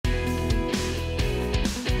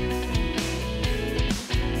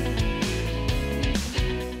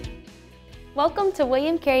Welcome to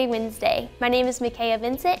William Carey Wednesday. My name is Micaiah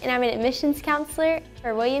Vincent and I'm an admissions counselor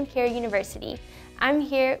for William Carey University. I'm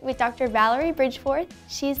here with Dr. Valerie Bridgeforth.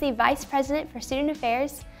 She's the Vice President for Student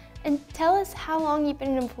Affairs. And tell us how long you've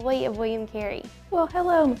been an employee of William Carey. Well,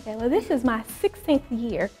 hello, Michaela. This is my 16th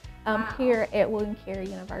year here at William Carey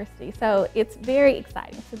University, so it's very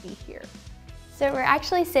exciting to be here. So we're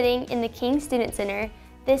actually sitting in the King Student Center.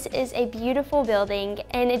 This is a beautiful building,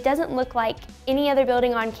 and it doesn't look like any other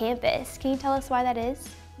building on campus. Can you tell us why that is?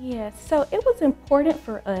 Yes, so it was important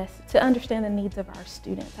for us to understand the needs of our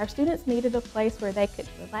students. Our students needed a place where they could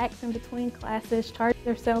relax in between classes, charge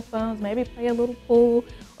their cell phones, maybe play a little pool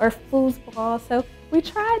or foosball. So we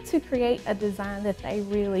tried to create a design that they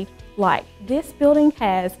really like. This building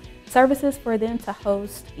has services for them to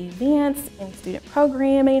host events and student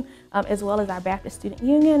programming, as well as our Baptist Student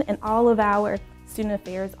Union, and all of our student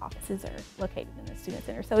affairs offices are located in the student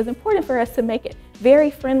center. So it's important for us to make it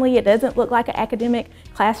very friendly. It doesn't look like an academic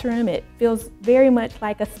classroom. It feels very much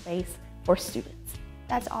like a space for students.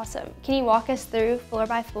 That's awesome. Can you walk us through floor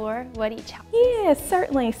by floor what each house? Yes,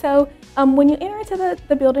 certainly. So when you enter into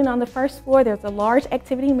the building on the first floor, there's a large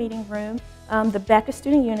activity meeting room. The Baptist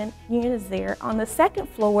Student Union is there. On the second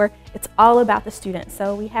floor, it's all about the students.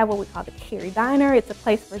 So we have what we call the Carey Diner. It's a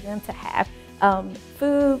place for them to have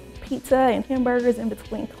food, pizza, and hamburgers in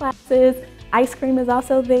between classes. Ice cream is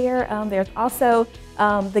also there. There's also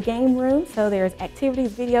the game room, so there's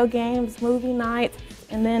activities, video games, movie nights.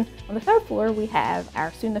 And then on the third floor, we have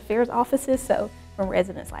our student affairs offices, so from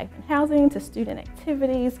residence life and housing to student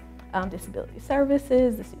activities, disability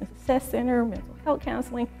services, the Student Success Center, mental health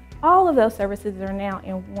counseling. All of those services are now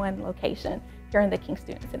in one location here in the King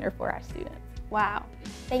Student Center for our students. Wow,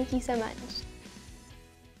 thank you so much.